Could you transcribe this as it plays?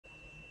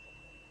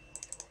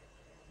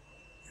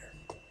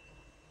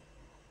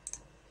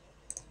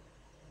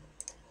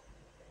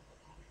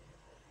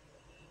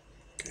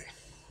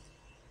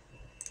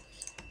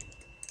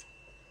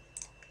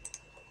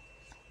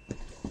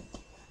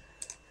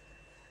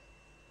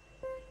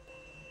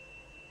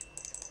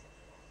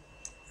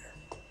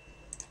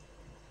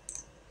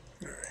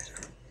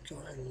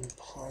me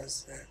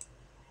pause that.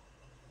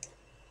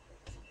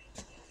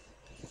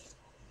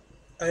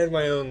 I had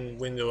my own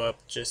window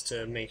up just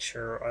to make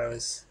sure I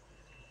was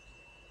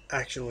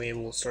actually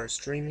able to start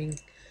streaming.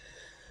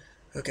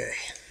 Okay.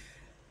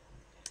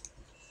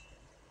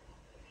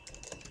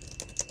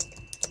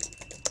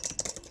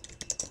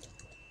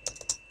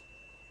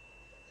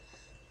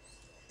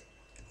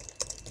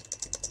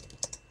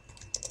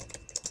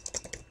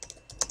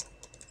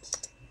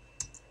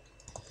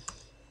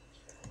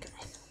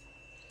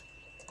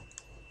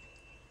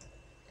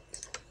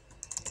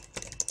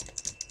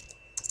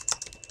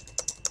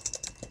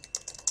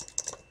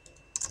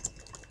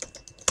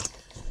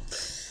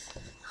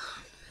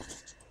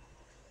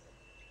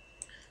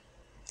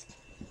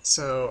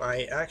 So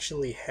I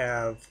actually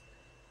have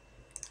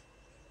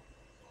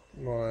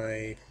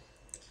my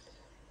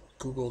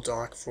Google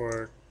Doc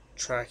for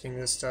tracking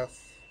this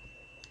stuff.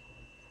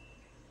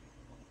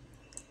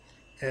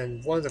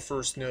 And one of the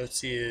first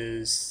notes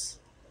is,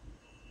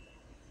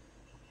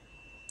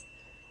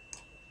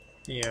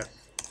 yeah,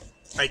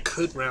 I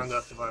could round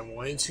up if I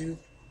wanted to.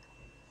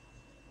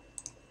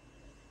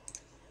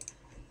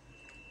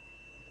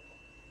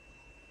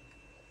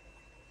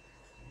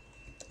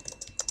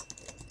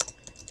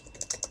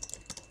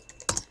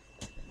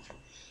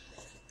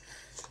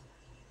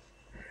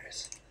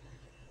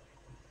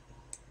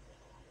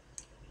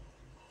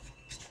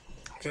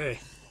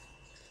 Okay.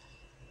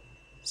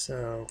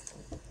 So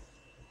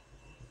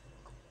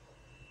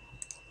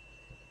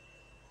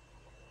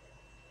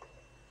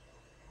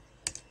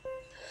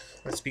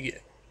let's begin.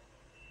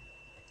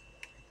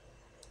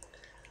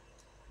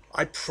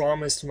 I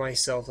promised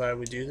myself that I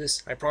would do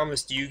this. I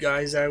promised you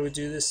guys I would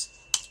do this.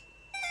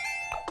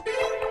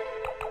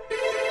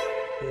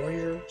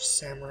 Warrior,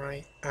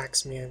 Samurai,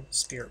 Axeman,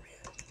 Spearman.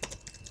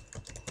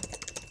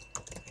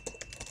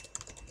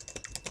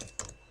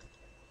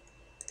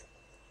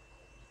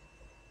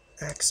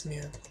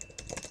 Axeman,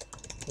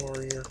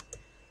 Warrior.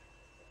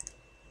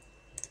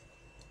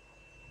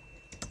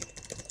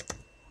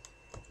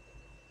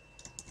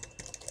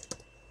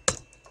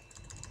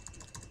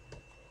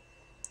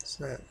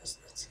 So that's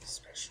a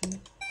special.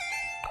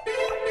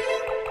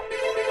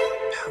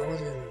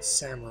 Paladin and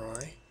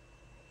Samurai.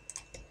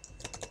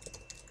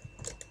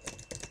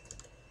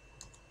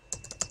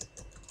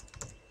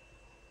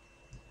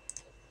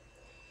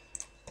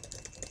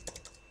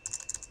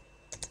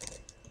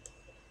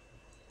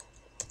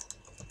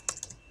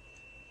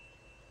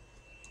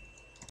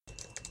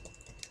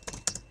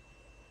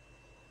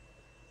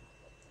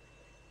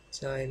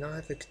 Did I not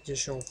have a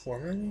conditional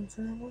format name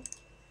for that one?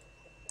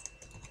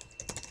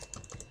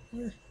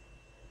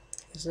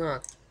 It's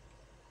not.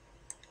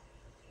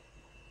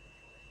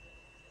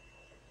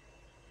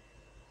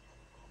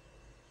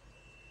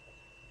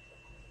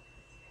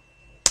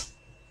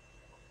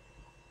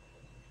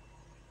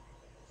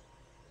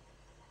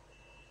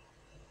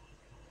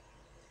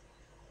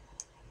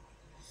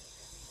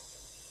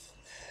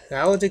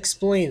 That would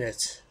explain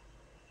it.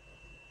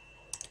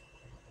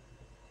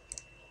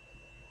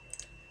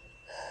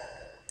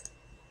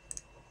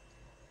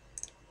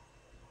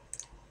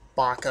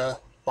 Baka,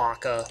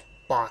 Baka,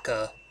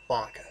 Baka,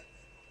 Baka.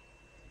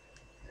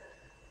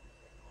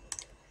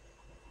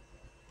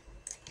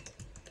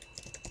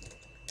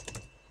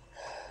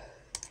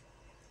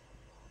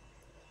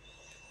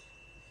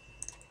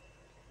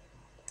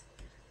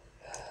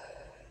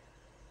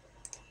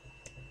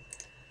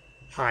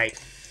 Hi.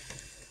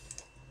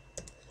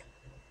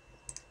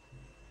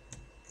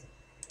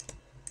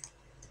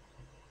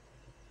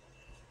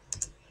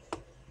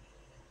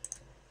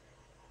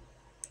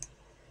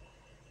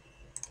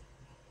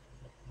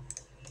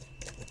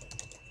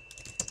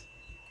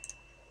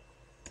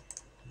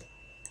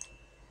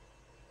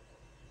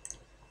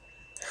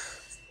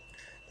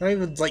 Not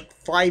even like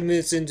 5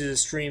 minutes into the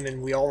stream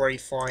and we already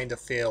find a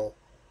fail.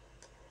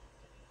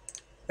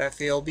 That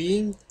fail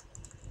being,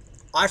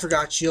 I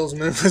forgot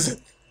Shieldsman was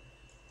it.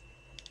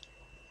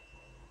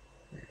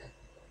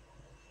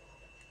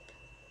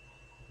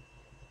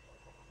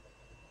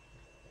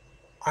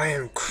 I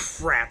am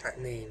crap at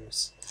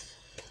names.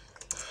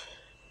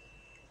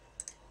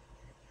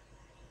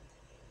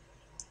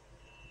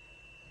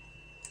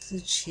 Is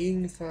it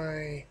cheating if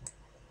I...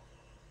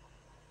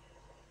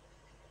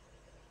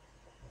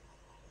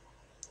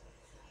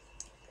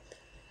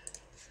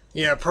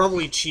 Yeah,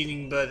 probably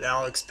cheating, but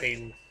Alex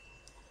Payton.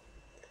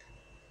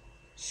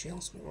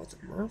 Shieldsman, what the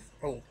Murph?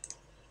 Oh,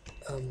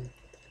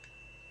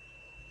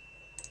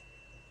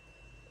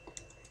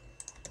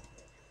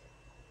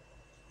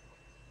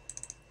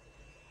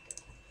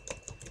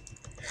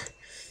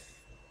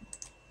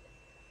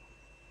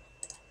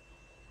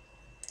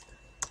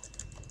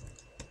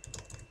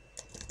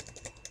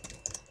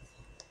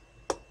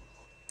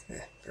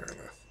 fair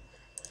enough.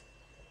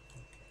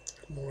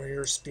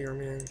 Warrior,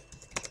 Spearman.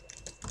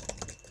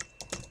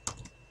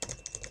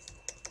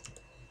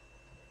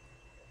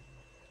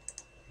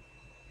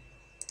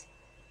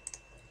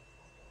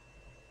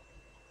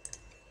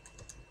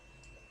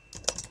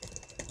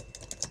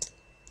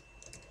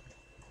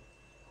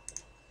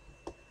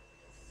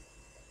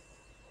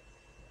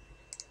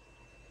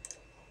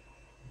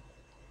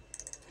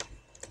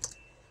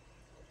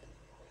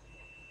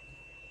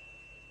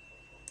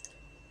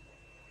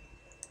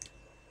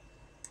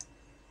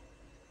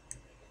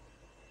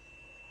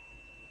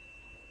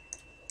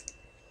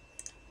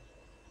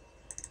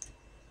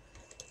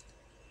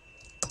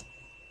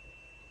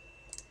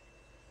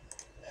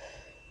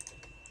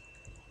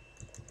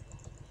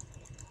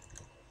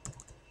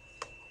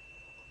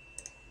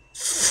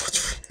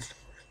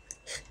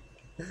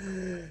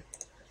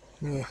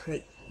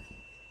 Right.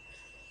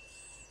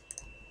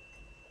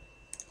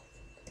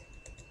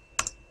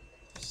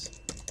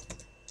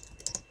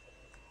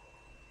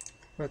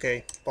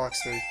 Okay,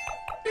 box 3.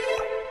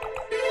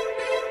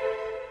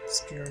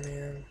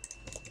 Spearman.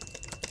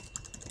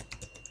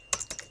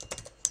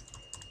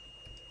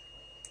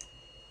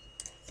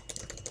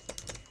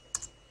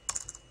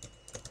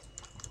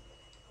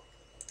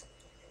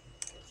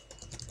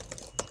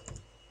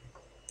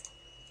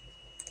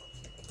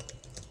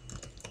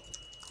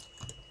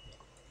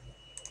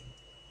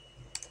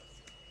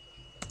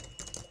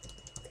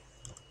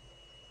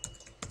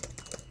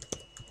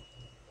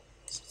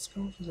 Let's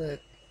go for that.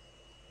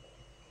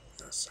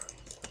 Sorry.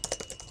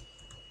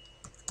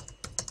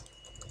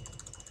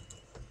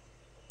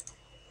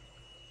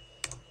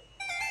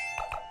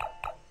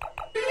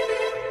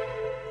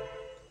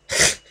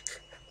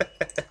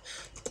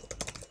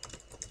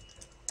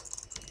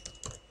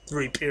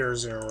 Three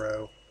pairs in a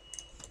row.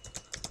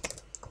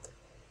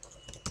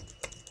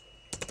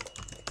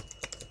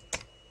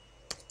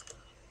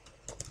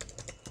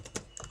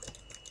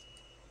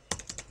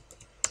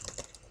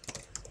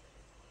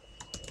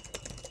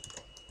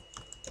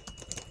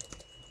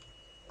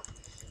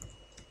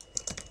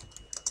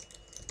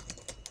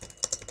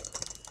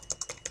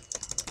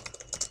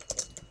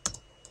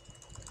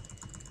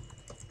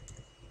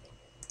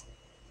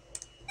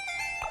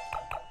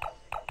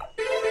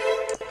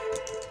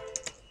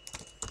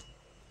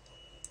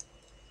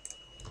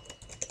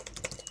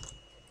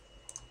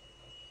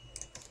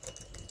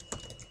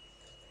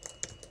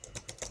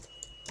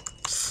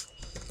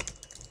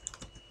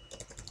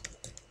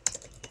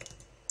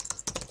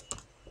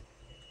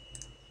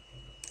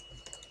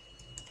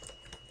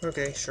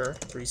 Okay, sure.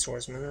 3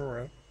 swordsmen in a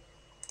row.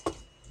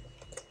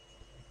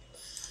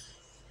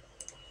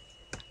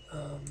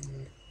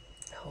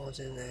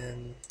 Paladin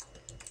and...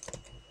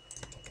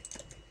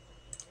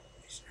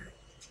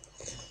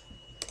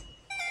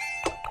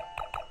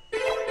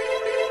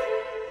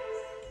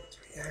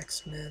 3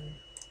 axemen.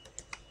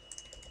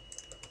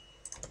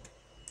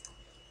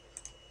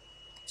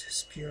 2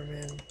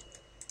 spearmen.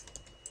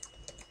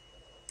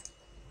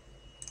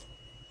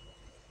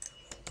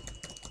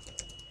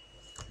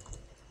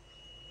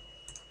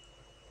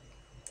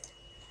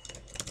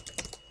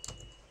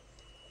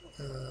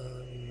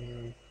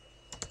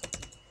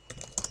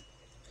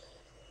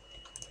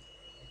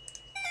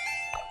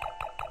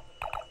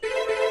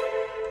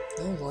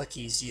 No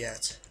luckies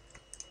yet.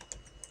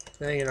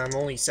 Then again, I'm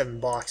only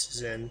 7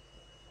 boxes in.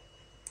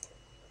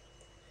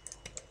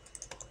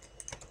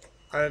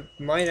 I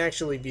might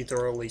actually be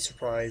thoroughly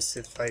surprised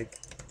if I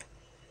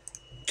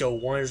go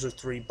 1 or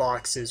 3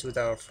 boxes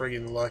without a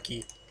friggin'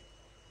 lucky.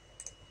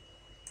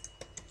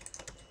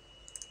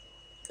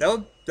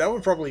 That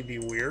would probably be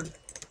weird.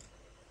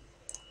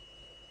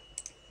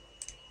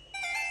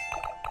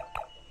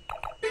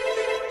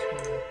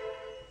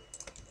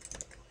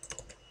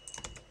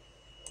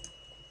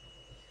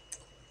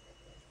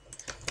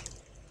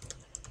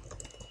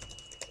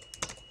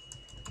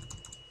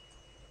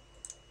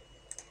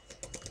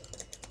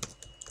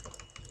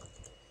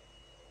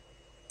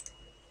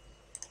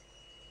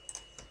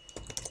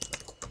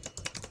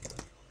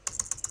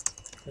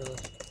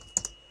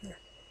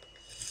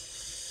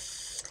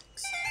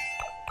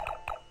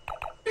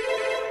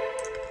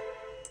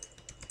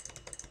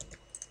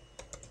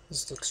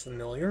 This looks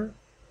familiar.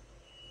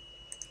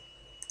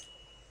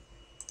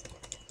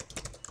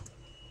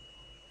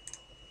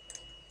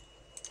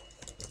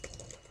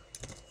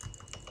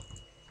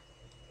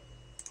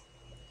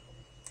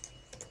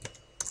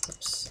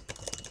 Oops.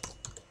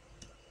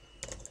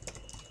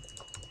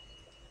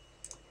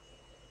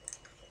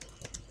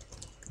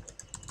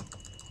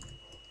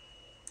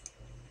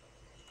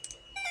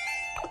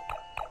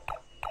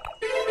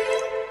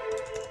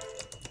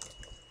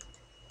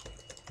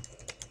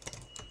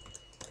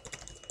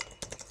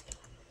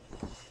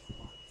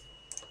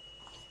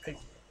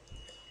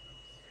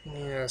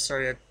 Yeah,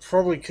 sorry, I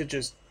probably could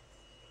just...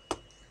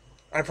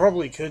 I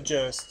probably could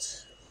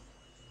just...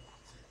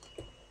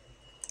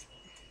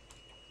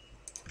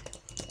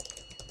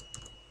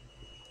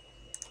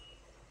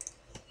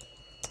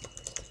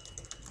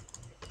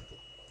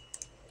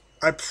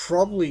 I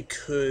probably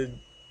could...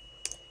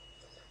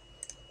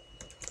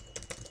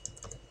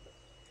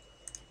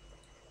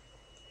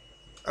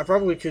 I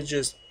probably could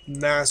just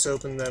mass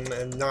open them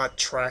and not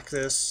track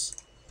this.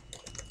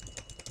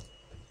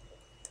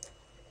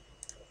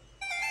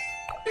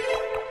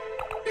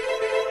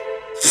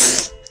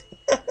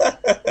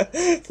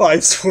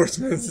 Five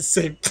swordsmen in the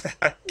same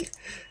pack.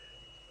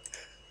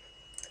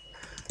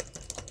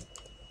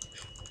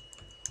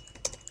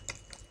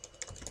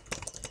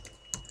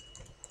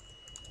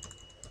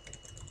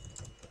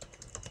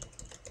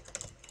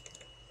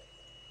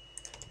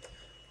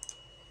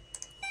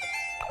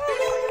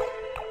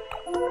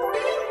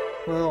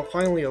 Well,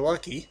 finally a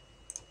lucky.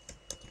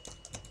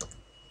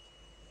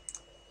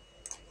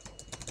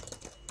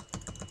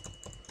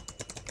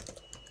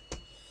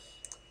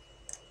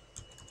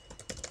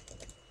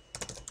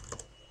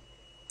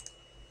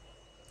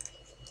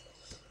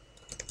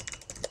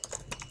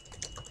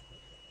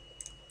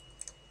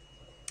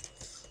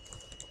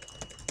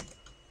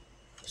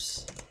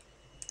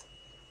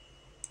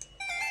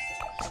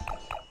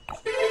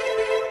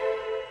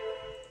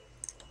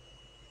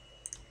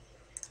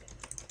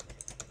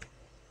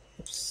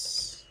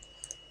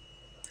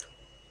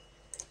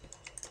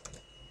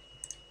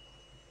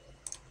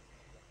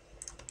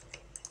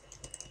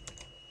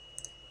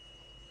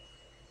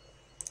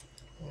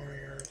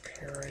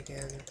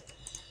 again.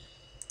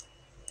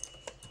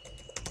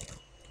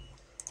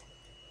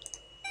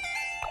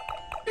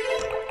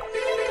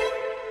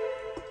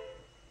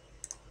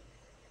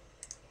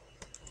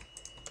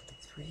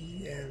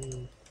 Three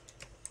and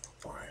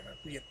five.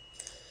 Yep.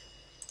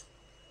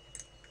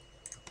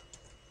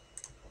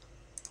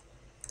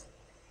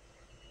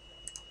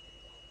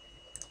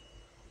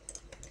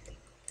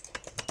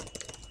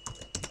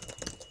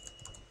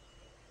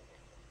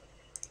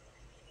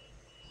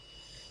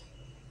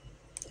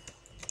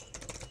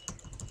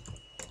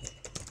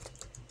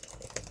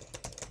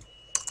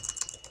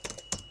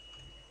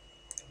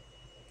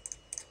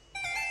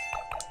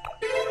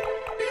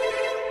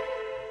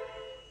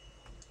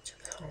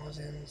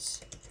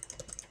 Paladins,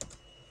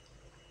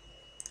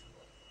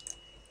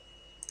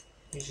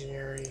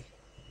 Visionary,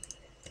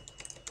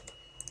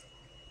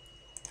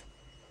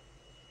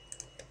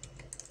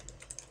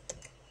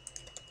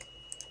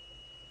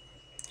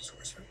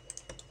 Swordsman.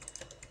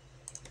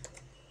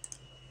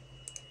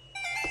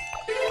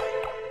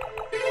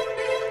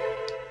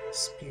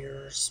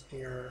 Spear,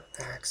 spear,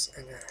 axe,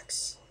 and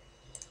axe.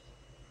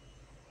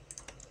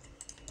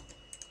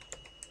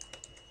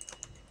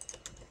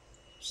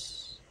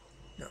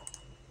 No,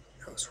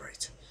 that was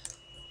right.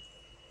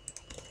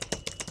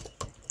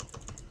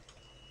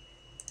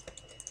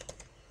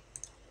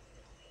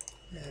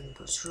 And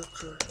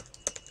Berserker.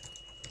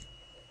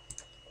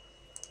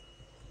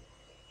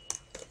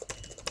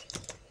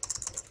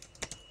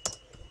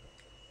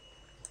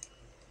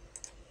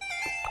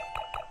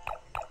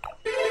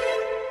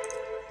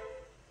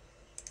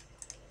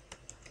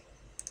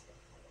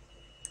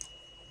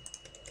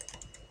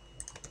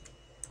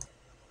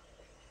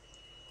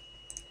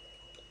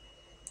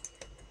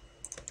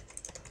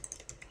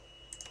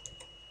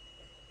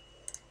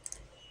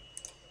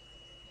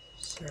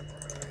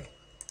 Samurai.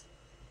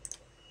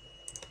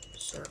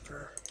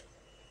 Berserker.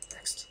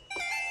 Next.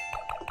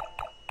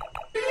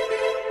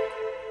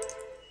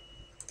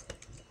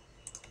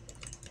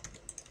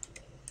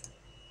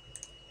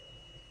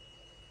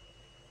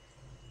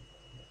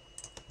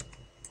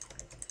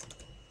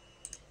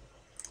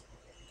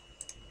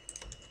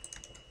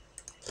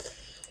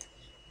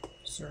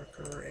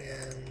 Berserker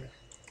and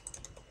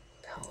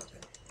Paladin.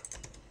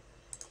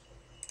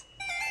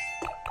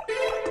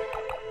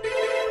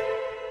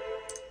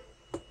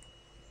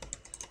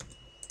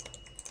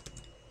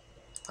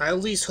 I at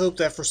least hope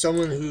that for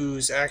someone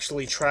who's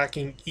actually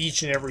tracking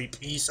each and every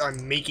piece,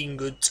 I'm making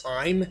good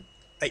time.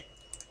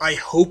 I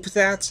hope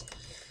that.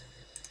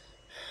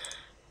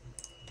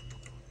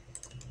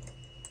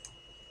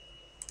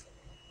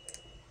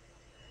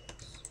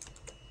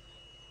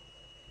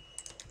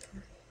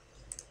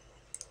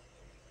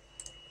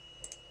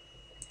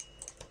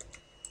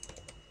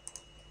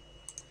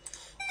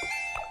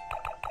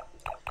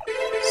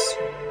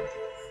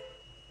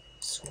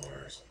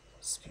 Sword,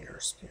 spear,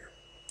 spear.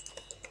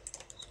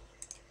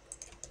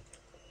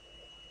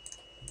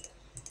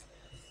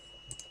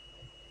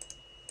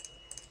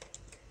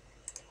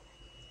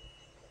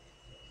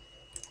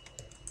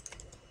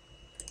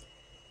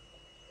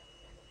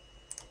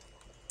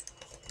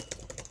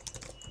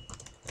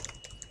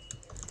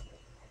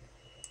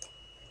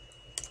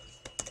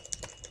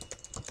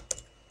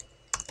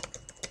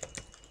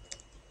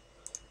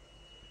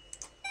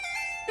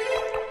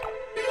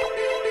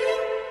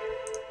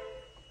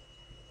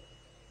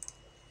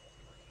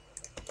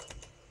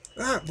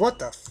 Ah, what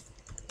the f...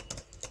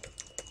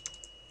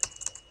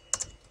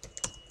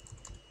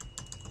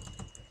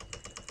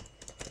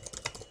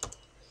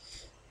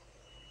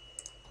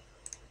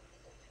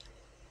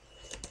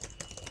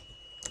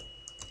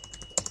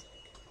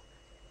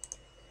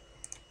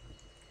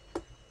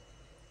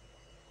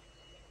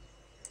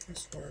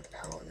 Sword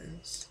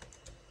Paladins.